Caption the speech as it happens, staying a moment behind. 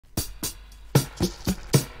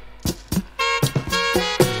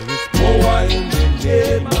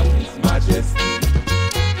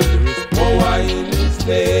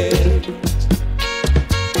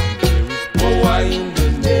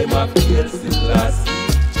Selassie,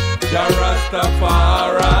 Jah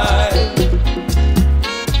Rastafari.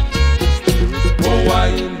 There is power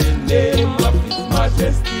in the name of His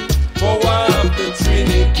Majesty, power of the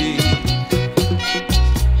Trinity.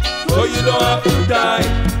 So you don't have to die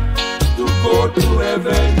to go to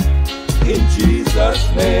heaven in Jesus'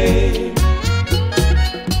 name.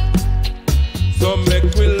 So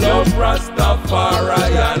make we love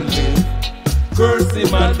Rastafari and live, curse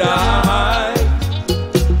him and die.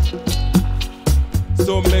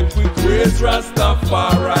 So make we praise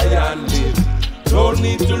Rastafari and live, don't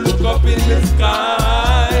need to look up in the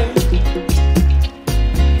sky.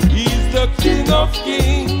 He's the King of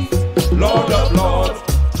Kings, Lord of Lords,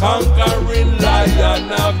 conquering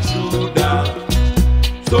Lion of Judah.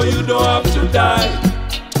 So you don't have to die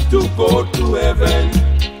to go to heaven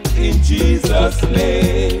in Jesus'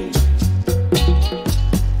 name.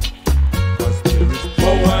 'Cause there is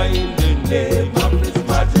power in the name of His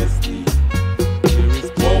Majesty, there is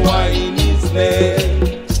power in His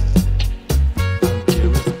name, and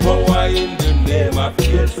there is power in the name of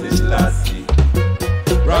Selassie,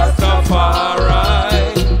 Rastafari.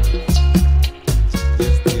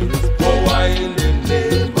 Yes, there is power in the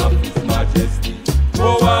name of His Majesty,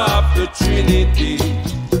 power of the Trinity.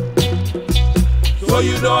 So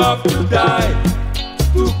you don't have to die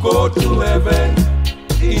to go to heaven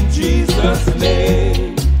in Jesus'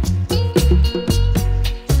 name.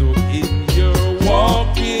 So in your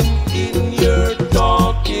walking, in your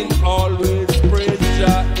talking, always praise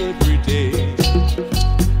Jah every day.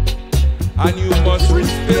 And you must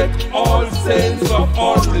respect all saints of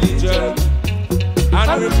all religion. And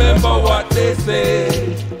remember what they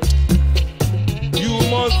say, you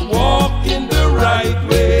must walk in the right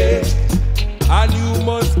way, and you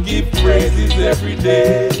must give praises every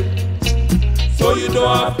day. So you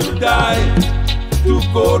don't have to die to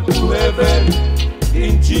go to heaven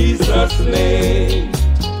in Jesus' name.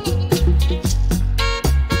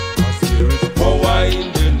 'Cause there is power in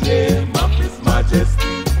the name of His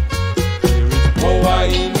Majesty, there is power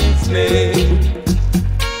in His name,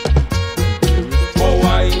 there is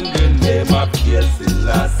power in the name of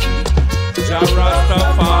Selassie, Jah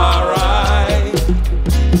Rastafari.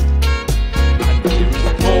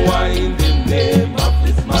 In the name of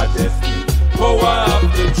His Majesty, power of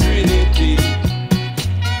the Trinity.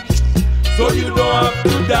 So you don't have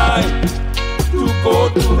to die to go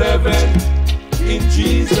to heaven in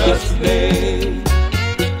Jesus' name.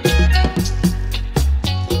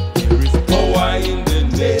 There is power in the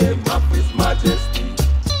name of His Majesty,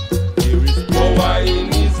 there is power in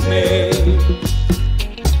His name,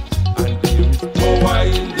 and there is power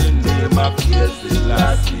in the name of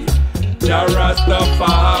Selassie, Jah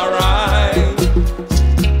Rastafari.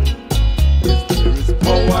 Yes, there is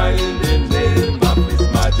power in the name of His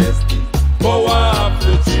Majesty, power of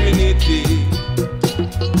the Trinity.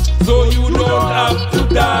 So you don't have to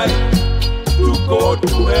die to go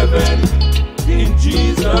to heaven in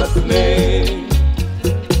Jesus' name.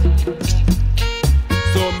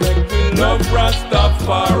 So make we love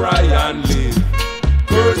Rastafari and live,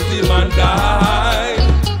 curse him and die.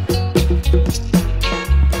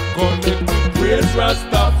 Come make we praise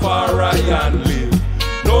Rastafari and live,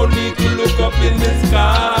 no need to look up in the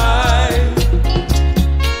sky.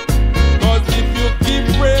 'Cause if you give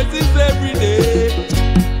praises every day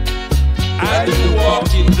and you walk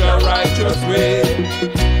in the righteous way,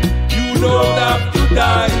 you don't have to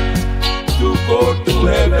die to go to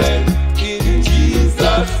heaven in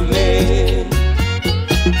Jesus' name.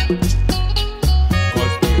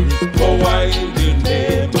 'Cause there is power in the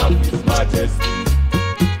name of His Majesty,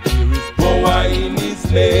 power in His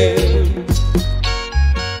name,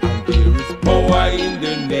 and there is power in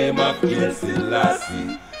the name of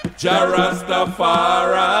Selassie, Jah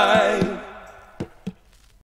Rastafari.